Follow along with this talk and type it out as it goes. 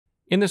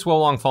In this Wo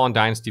Long Fallen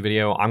Dynasty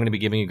video, I'm going to be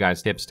giving you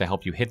guys tips to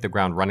help you hit the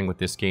ground running with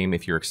this game.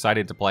 If you're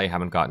excited to play,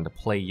 haven't gotten to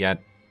play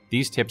yet,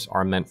 these tips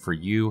are meant for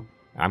you.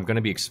 I'm going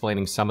to be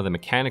explaining some of the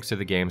mechanics of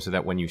the game so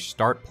that when you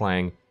start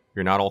playing,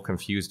 you're not all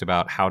confused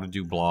about how to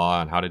do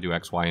blah and how to do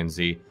X, Y, and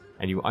Z,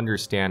 and you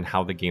understand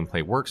how the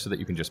gameplay works so that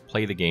you can just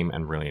play the game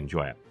and really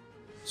enjoy it.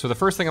 So the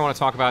first thing I want to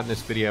talk about in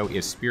this video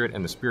is Spirit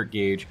and the Spirit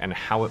Gauge and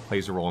how it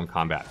plays a role in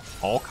combat.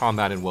 All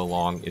combat in Wo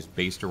Long is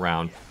based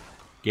around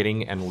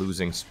getting and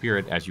losing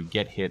Spirit as you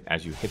get hit,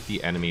 as you hit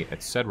the enemy,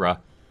 etc.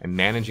 And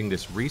managing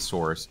this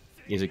resource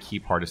is a key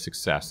part of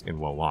success in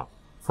Wo Long.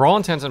 For all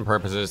intents and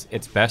purposes,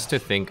 it's best to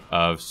think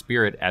of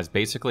Spirit as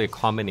basically a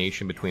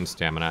combination between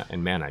stamina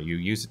and mana. You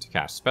use it to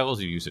cast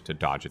spells, you use it to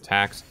dodge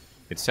attacks,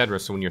 etc.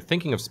 So when you're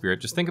thinking of Spirit,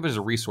 just think of it as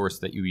a resource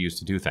that you use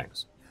to do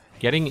things.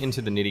 Getting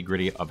into the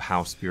nitty-gritty of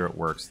how Spirit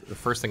works, the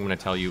first thing I'm going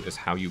to tell you is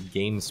how you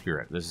gain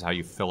Spirit. This is how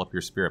you fill up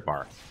your Spirit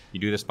bar. You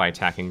do this by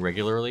attacking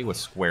regularly with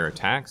square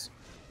attacks,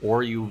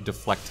 or you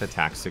deflect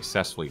attacks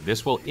successfully.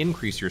 This will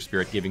increase your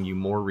Spirit, giving you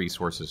more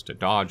resources to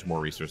dodge, more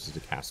resources to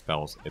cast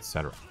spells,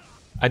 etc.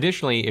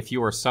 Additionally, if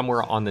you are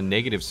somewhere on the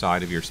negative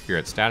side of your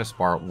Spirit status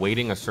bar,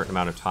 waiting a certain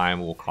amount of time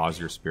will cause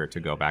your Spirit to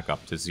go back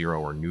up to 0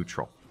 or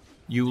neutral.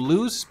 You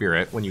lose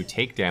Spirit when you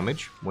take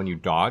damage, when you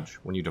dodge,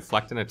 when you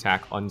deflect an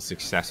attack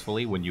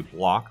unsuccessfully, when you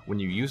block, when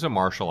you use a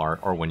martial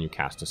art, or when you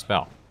cast a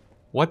spell.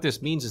 What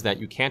this means is that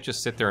you can't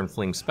just sit there and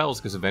fling spells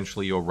because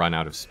eventually you'll run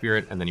out of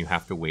Spirit and then you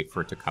have to wait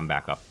for it to come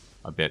back up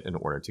a bit in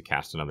order to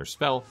cast another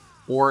spell.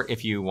 Or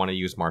if you want to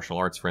use martial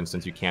arts, for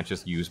instance, you can't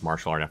just use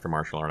martial art after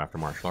martial art after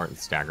martial art and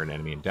stagger an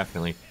enemy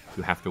indefinitely.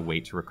 You have to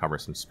wait to recover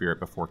some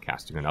Spirit before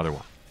casting another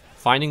one.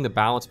 Finding the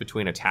balance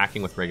between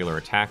attacking with regular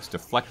attacks,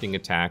 deflecting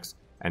attacks,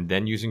 and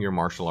then using your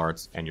martial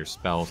arts and your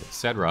spells,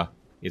 etc.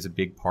 is a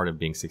big part of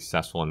being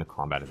successful in the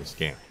combat of this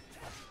game.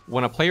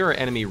 When a player or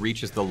enemy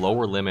reaches the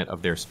lower limit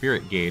of their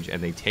Spirit gauge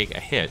and they take a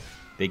hit,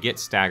 they get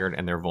staggered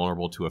and they're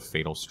vulnerable to a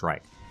fatal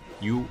strike.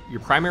 Your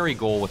primary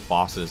goal with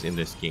bosses in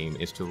this game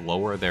is to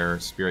lower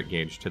their Spirit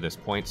gauge to this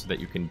point so that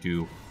you can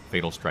do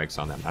fatal strikes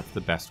on them. That's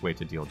the best way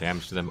to deal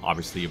damage to them.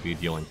 Obviously, you'll be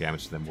dealing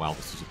damage to them while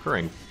this is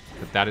occurring,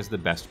 but that is the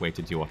best way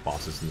to deal with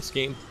bosses in this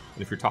game.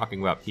 And if you're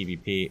talking about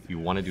PvP, you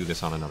want to do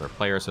this on another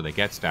player so they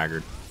get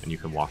staggered and you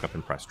can walk up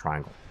and press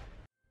triangle.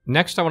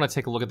 Next, I want to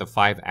take a look at the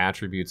 5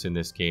 attributes in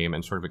this game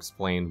and sort of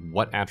explain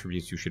what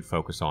attributes you should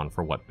focus on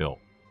for what build.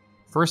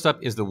 First up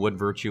is the Wood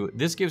Virtue.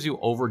 This gives you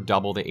over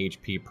double the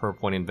HP per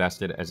point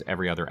invested as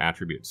every other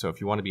attribute. So if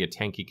you want to be a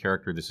tanky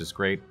character, this is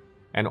great.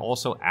 And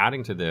also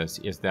adding to this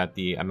is that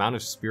the amount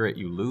of Spirit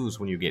you lose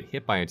when you get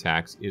hit by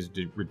attacks is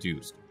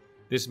reduced.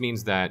 This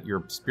means that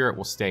your Spirit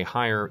will stay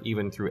higher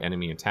even through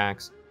enemy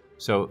attacks.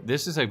 So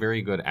this is a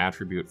very good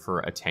attribute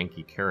for a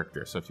tanky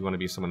character. So if you want to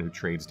be someone who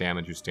trades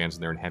damage, who stands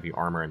there in heavy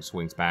armor and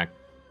swings back,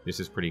 this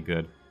is pretty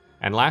good.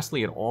 And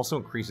lastly, it also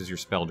increases your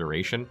spell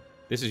duration.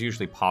 This is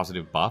usually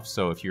positive buffs,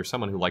 so if you're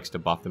someone who likes to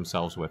buff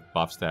themselves with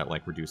buffs that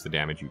like reduce the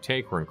damage you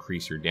take or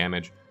increase your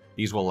damage,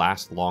 these will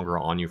last longer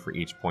on you for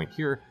each point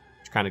here,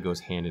 which kind of goes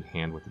hand in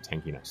hand with the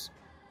tankiness.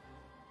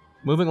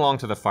 Moving along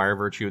to the Fire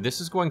Virtue, this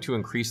is going to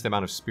increase the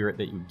amount of Spirit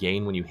that you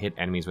gain when you hit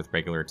enemies with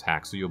regular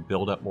attacks, so you'll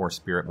build up more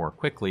Spirit more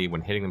quickly when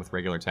hitting them with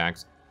regular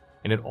attacks,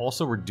 and it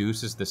also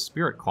reduces the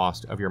Spirit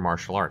cost of your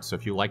martial arts. So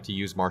if you like to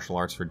use martial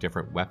arts for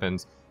different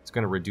weapons, it's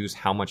going to reduce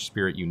how much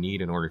Spirit you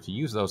need in order to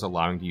use those,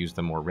 allowing you to use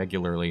them more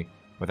regularly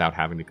without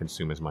having to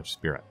consume as much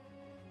Spirit.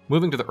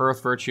 Moving to the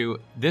Earth Virtue,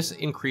 this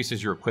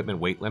increases your equipment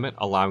weight limit,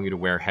 allowing you to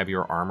wear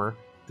heavier armor.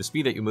 The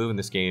speed that you move in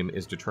this game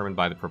is determined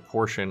by the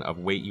proportion of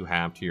weight you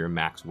have to your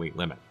max weight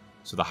limit.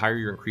 So the higher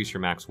you increase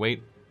your max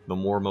weight, the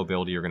more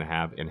mobility you're going to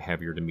have in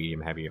heavier to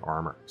medium heavy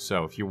armor.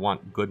 So if you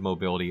want good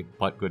mobility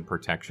but good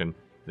protection,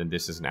 then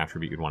this is an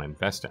attribute you'd want to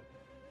invest in.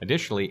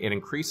 Additionally, it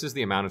increases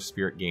the amount of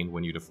Spirit gained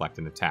when you deflect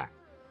an attack.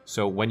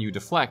 So when you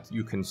deflect,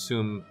 you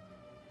consume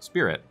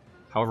Spirit.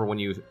 However, when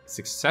you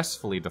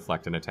successfully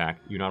deflect an attack,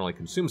 you not only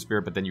consume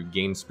Spirit, but then you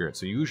gain Spirit.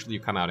 So usually you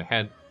come out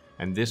ahead,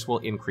 and this will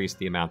increase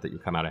the amount that you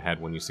come out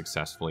ahead when you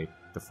successfully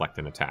deflect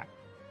an attack.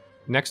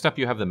 Next up,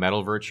 you have the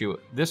Metal Virtue.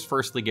 This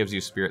firstly gives you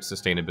Spirit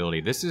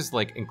sustainability. This is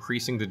like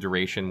increasing the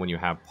duration when you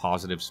have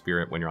positive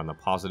Spirit, when you're on the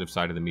positive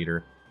side of the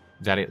meter,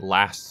 that it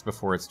lasts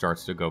before it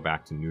starts to go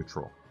back to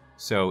neutral.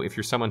 So if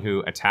you're someone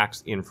who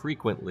attacks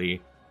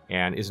infrequently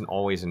and isn't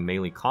always in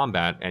melee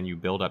combat, and you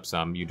build up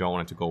some, you don't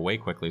want it to go away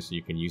quickly so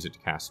you can use it to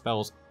cast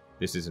spells,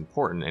 this is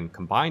important. And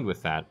combined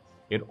with that,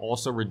 it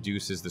also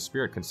reduces the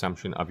Spirit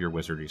consumption of your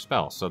wizardry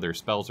spells. So their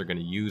spells are going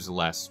to use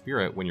less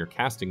Spirit when you're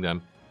casting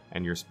them,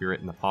 and your Spirit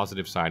in the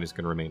positive side is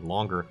going to remain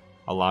longer,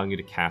 allowing you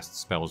to cast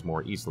spells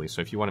more easily. So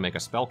if you want to make a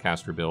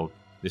spellcaster build,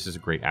 this is a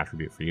great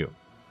attribute for you.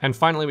 And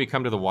finally, we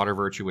come to the Water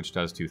Virtue, which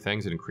does 2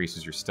 things. It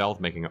increases your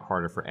stealth, making it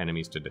harder for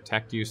enemies to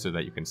detect you so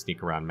that you can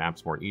sneak around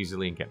maps more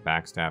easily and get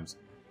backstabs.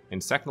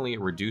 And secondly,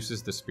 it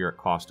reduces the Spirit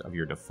cost of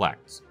your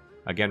deflects.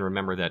 Again,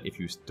 remember that if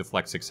you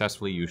deflect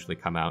successfully, you usually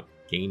come out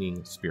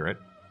gaining Spirit.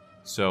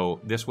 So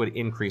this would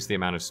increase the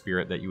amount of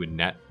Spirit that you would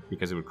net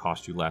because it would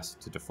cost you less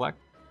to deflect,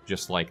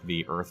 just like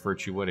the Earth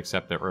Virtue would,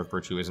 except the Earth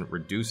Virtue isn't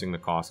reducing the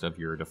cost of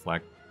your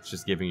deflect. It's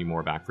just giving you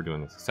more back for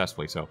doing it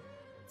successfully. So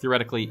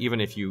theoretically,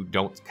 even if you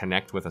don't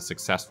connect with a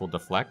successful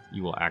deflect,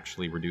 you will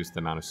actually reduce the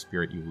amount of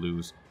spirit you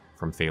lose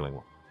from failing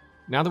one.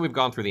 Now that we've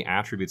gone through the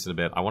attributes in a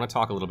bit, I want to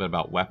talk a little bit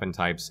about weapon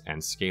types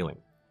and scaling.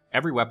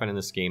 Every weapon in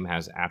this game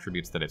has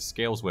attributes that it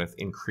scales with,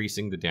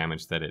 increasing the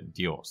damage that it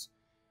deals.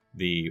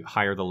 The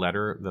higher the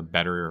letter, the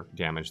better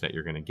damage that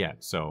you're going to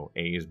get. So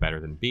A is better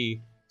than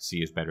B,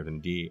 C is better than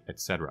D,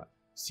 etc.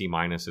 C-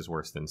 is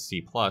worse than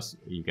C+,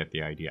 you get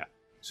the idea.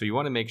 So you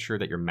want to make sure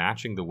that you're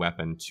matching the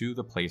weapon to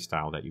the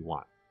playstyle that you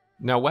want.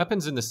 Now,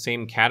 weapons in the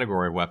same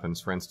category of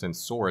weapons, for instance,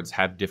 swords,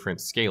 have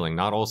different scaling.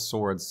 Not all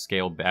swords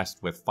scale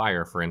best with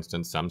fire, for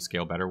instance. Some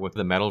scale better with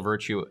the metal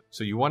virtue.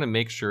 So you want to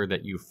make sure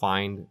that you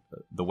find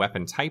the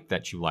weapon type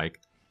that you like,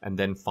 and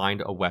then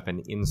find a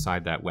weapon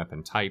inside that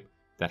weapon type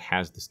that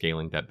has the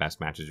scaling that best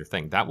matches your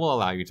thing. That will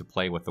allow you to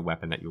play with the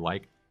weapon that you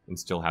like and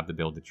still have the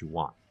build that you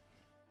want.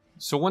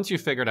 So once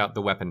you've figured out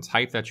the weapon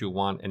type that you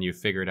want and you've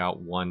figured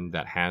out one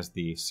that has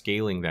the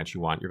scaling that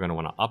you want, you're going to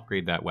want to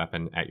upgrade that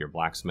weapon at your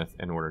blacksmith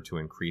in order to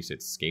increase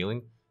its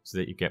scaling so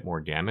that you get more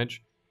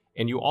damage.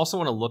 And you also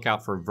want to look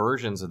out for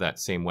versions of that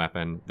same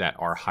weapon that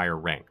are higher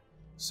rank.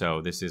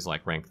 So this is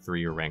like rank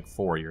 3 or rank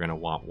 4. You're going to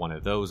want one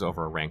of those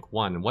over a rank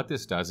 1. And what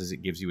this does is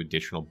it gives you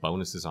additional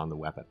bonuses on the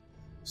weapon.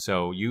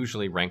 So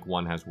usually rank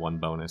 1 has 1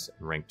 bonus,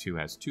 and rank 2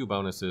 has 2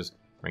 bonuses,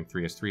 rank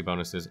 3 has 3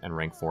 bonuses, and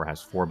rank 4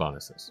 has 4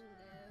 bonuses.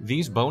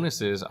 These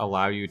bonuses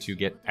allow you to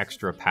get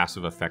extra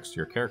passive effects to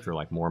your character,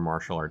 like more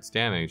martial arts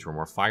damage, or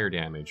more fire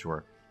damage,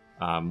 or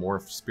more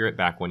spirit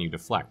back when you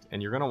deflect.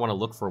 And you're going to want to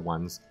look for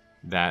ones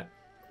that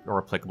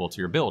are applicable to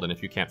your build, and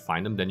if you can't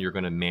find them, then you're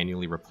going to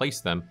manually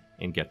replace them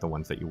and get the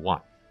ones that you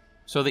want.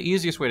 So the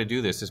easiest way to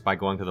do this is by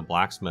going to the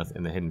blacksmith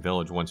in the hidden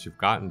village once you've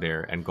gotten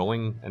there, and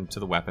going into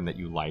the weapon that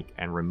you like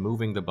and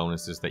removing the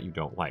bonuses that you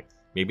don't like.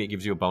 Maybe it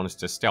gives you a bonus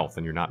to stealth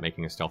and you're not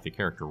making a stealthy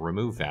character.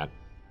 Remove that.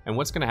 And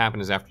what's going to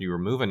happen is after you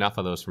remove enough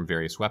of those from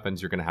various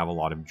weapons, you're going to have a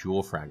lot of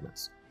jewel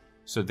fragments.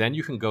 So then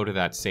you can go to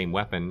that same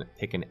weapon,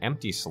 pick an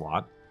empty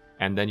slot,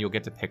 and then you'll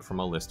get to pick from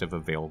a list of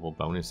available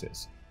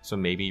bonuses. So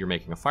maybe you're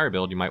making a fire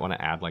build, you might want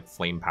to add like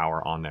flame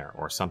power on there,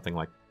 or something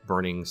like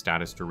burning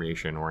status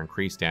duration, or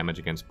increased damage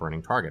against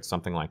burning targets,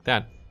 something like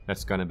that.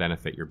 That's going to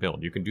benefit your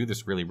build. You can do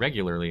this really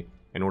regularly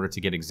in order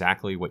to get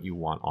exactly what you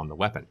want on the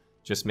weapon.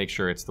 Just make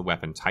sure it's the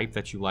weapon type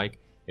that you like,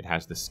 it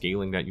has the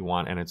scaling that you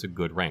want, and it's a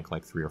good rank,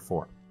 like 3 or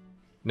 4.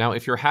 Now,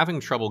 if you're having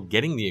trouble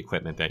getting the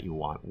equipment that you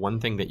want, one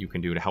thing that you can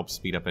do to help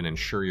speed up and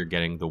ensure you're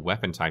getting the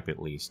weapon type, at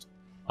least,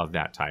 of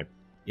that type,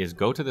 is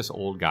go to this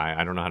old guy,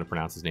 I don't know how to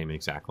pronounce his name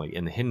exactly,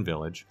 in the hidden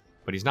village,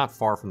 but he's not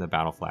far from the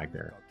battle flag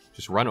there.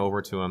 Just run over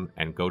to him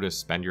and go to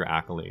spend your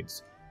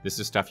accolades. This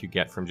is stuff you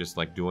get from just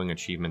like doing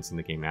achievements in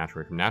the game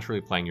naturally. From naturally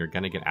playing, you're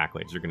going to get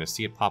accolades. You're going to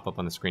see it pop up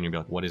on the screen and be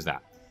like, what is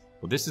that?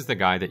 Well, this is the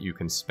guy that you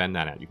can spend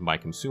that at. You can buy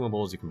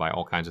consumables, you can buy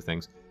all kinds of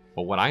things.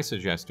 But what I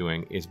suggest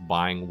doing is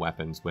buying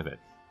weapons with it.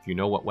 If you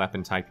know what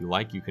weapon type you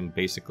like, you can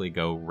basically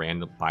go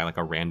buy like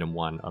a random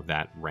one of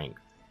that rank.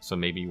 So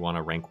maybe you want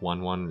a rank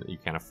 1 one, you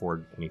can't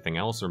afford anything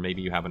else, or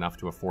maybe you have enough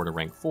to afford a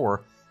rank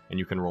 4, and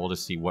you can roll to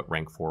see what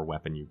rank 4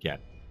 weapon you get.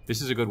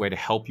 This is a good way to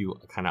help you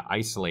kind of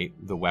isolate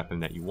the weapon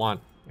that you want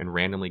and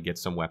randomly get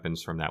some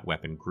weapons from that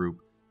weapon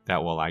group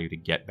that will allow you to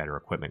get better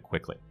equipment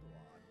quickly.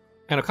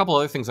 And a couple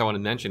other things I want to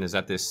mention is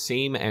that this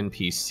same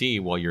NPC,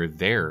 while you're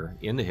there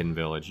in the hidden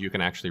village, you can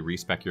actually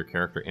respec your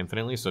character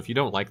infinitely. So if you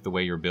don't like the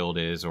way your build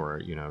is,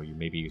 or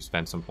maybe you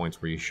spend some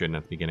points where you shouldn't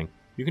at the beginning,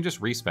 you can just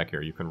respec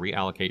here. You can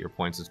reallocate your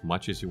points as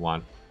much as you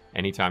want.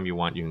 Anytime you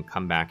want, you can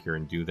come back here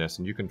and do this,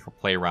 and you can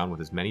play around with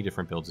as many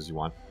different builds as you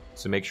want.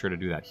 So make sure to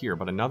do that here.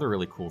 But another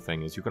really cool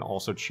thing is you can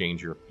also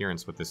change your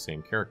appearance with this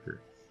same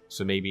character.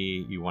 So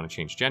maybe you want to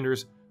change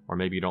genders, or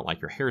maybe you don't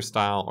like your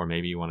hairstyle, or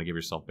maybe you want to give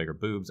yourself bigger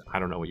boobs. I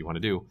don't know what you want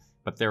to do,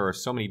 but there are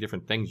so many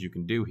different things you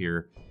can do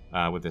here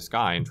with this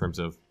guy in terms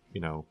of,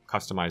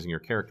 customizing your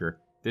character.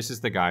 This is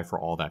the guy for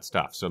all that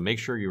stuff. So make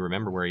sure you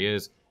remember where he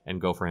is and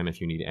go for him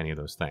if you need any of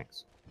those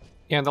things.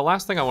 And the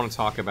last thing I want to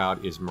talk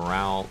about is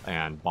morale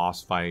and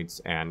boss fights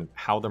and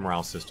how the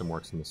morale system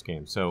works in this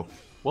game. So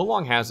Wo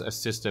Long has a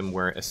system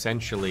where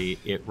essentially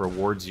it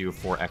rewards you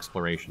for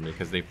exploration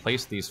because they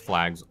place these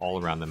flags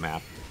all around the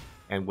map.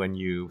 And when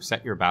you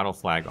set your battle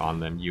flag on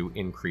them, you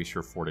increase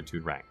your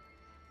fortitude rank.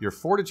 Your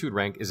fortitude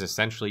rank is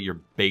essentially your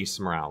base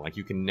morale. Like,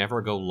 you can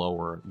never go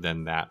lower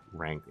than that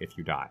rank if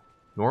you die.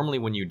 Normally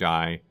when you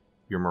die,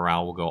 your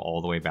morale will go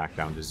all the way back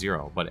down to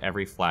 0, but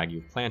every flag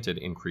you've planted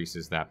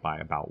increases that by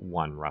about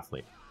 1,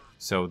 roughly.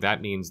 So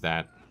that means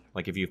that,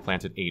 like, if you've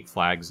planted 8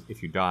 flags,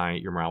 if you die,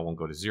 your morale won't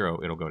go to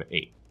 0, it'll go to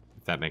 8,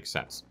 if that makes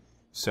sense.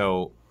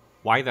 So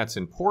why that's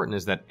important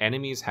is that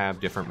enemies have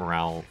different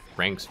morale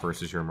ranks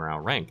versus your morale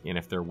rank, and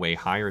if they're way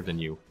higher than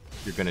you,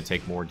 you're going to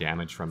take more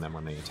damage from them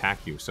when they attack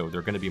you. So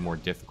they're going to be more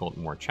difficult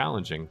and more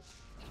challenging.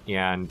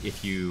 And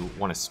if you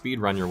want to speed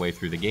run your way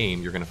through the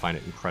game, you're going to find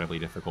it incredibly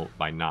difficult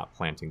by not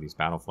planting these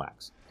battle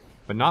flags.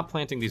 But not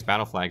planting these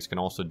battle flags can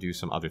also do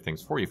some other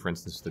things for you. For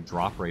instance, the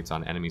drop rates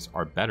on enemies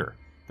are better.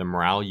 The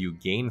morale you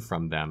gain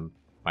from them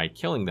by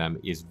killing them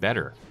is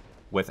better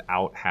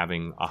without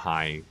having a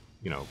high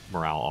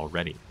morale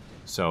already.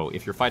 So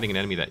if you're fighting an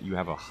enemy that you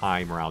have a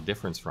high morale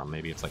difference from,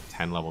 maybe it's like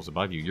 10 levels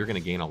above you, you're going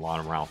to gain a lot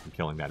of morale from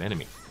killing that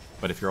enemy.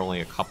 But if you're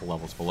only a couple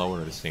levels below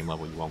or the same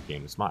level, you won't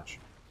gain as much.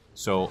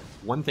 So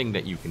one thing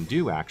that you can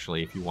do,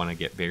 actually, if you want to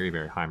get very,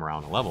 very high morale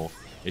on a level,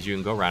 is you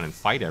can go around and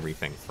fight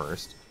everything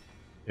first,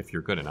 if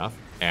you're good enough,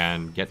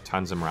 and get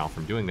tons of morale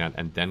from doing that,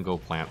 and then go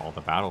plant all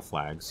the battle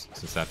flags,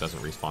 since that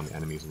doesn't respawn the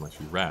enemies unless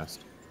you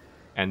rest.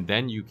 And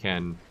then you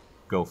can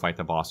go fight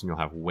the boss, and you'll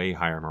have way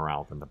higher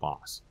morale than the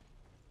boss.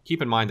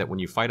 Keep in mind that when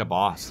you fight a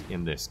boss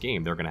in this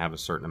game, they're going to have a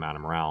certain amount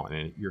of morale,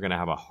 and you're going to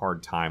have a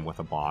hard time with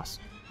a boss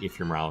if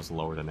your morale is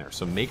lower than theirs.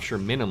 So make sure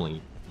minimally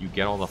you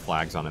get all the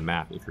flags on the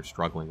map if you're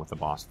struggling with a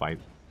boss fight.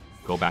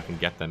 Go back and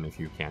get them if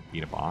you can't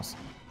beat a boss,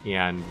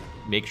 and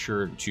make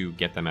sure to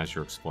get them as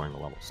you're exploring the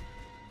levels.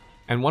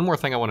 And one more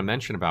thing I want to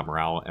mention about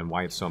morale and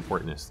why it's so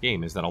important in this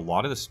game is that a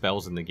lot of the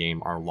spells in the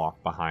game are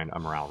locked behind a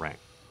morale rank.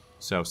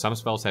 So some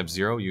spells have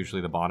 0,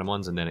 usually the bottom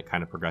ones, and then it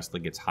kind of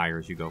progressively gets higher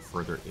as you go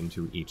further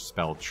into each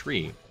spell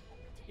tree.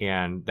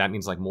 And that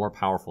means like more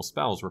powerful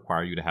spells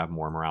require you to have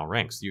more morale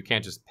ranks. You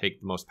can't just pick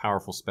the most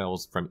powerful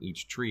spells from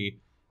each tree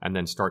and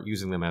then start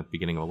using them at the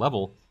beginning of a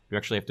level. You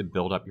actually have to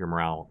build up your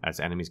morale. As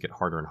enemies get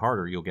harder and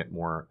harder, you'll get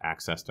more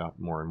access to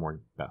more and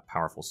more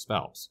powerful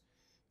spells.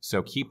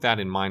 So keep that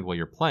in mind while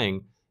you're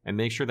playing, and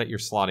make sure that you're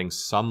slotting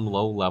some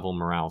low-level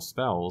morale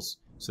spells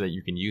so that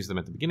you can use them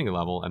at the beginning of the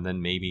level, and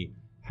then maybe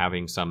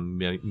having some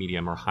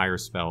medium or higher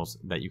spells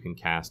that you can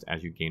cast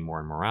as you gain more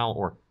in morale,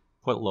 or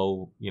put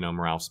low,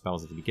 morale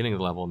spells at the beginning of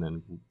the level and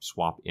then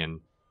swap in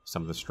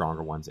some of the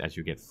stronger ones as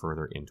you get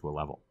further into a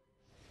level.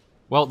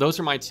 Well, those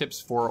are my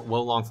tips for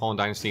Wo Long Fallen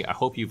Dynasty. I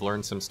hope you've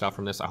learned some stuff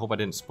from this. I hope I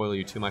didn't spoil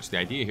you too much. The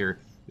idea here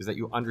is that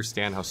you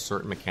understand how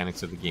certain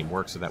mechanics of the game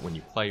work so that when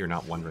you play, you're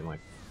not wondering like,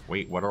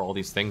 wait, what are all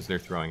these things they're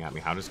throwing at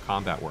me? How does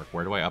combat work?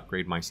 Where do I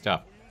upgrade my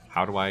stuff?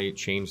 How do I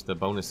change the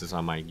bonuses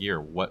on my gear?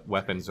 What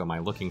weapons am I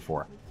looking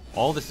for?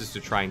 All this is to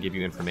try and give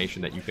you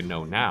information that you can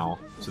know now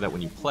so that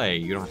when you play,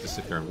 you don't have to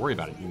sit there and worry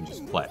about it. You can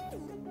just play.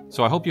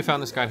 So I hope you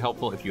found this guide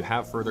helpful. If you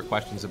have further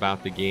questions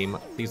about the game,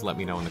 please let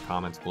me know in the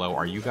comments below.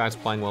 Are you guys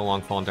playing Wo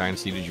Long Fallen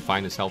Dynasty? Did you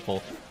find this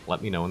helpful?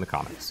 Let me know in the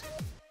comments.